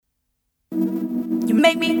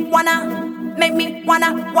make me wanna, you make me wanna,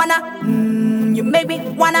 you make me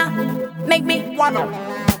wanna,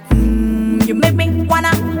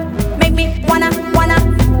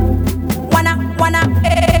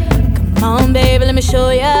 Come on, baby, let me show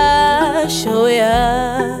ya.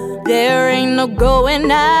 There ain't no going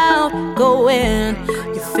out,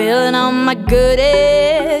 You're feeling on my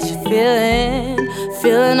goodies, you're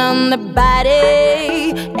feeling on the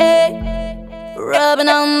body, rubbing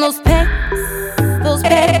on those pecs.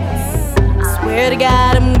 I swear to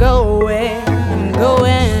God, I'm going.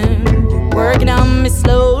 You're working on me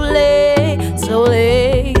slowly.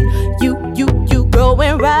 You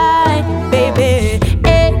going right, baby.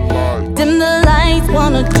 Dim the lights,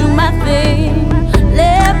 wanna do my thing.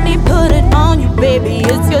 Let me put it on you, baby.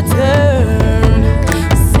 It's your turn.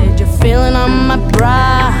 Said you're feeling on my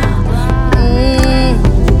bra,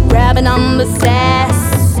 grabbing on the sass.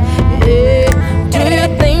 Do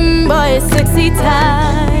your thing, boy, it's sexy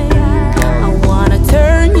time. I wanna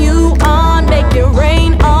turn you on, make it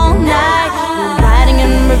rain all night. We're riding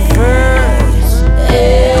in reverse,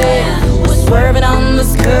 we're swerving on the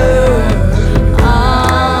skirt.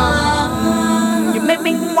 You make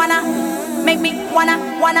me wanna,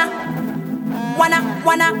 wanna.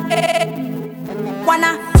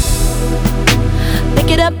 Pick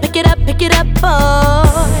it up, boy.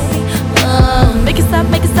 Make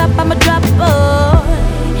it stop, I'ma drop, boy.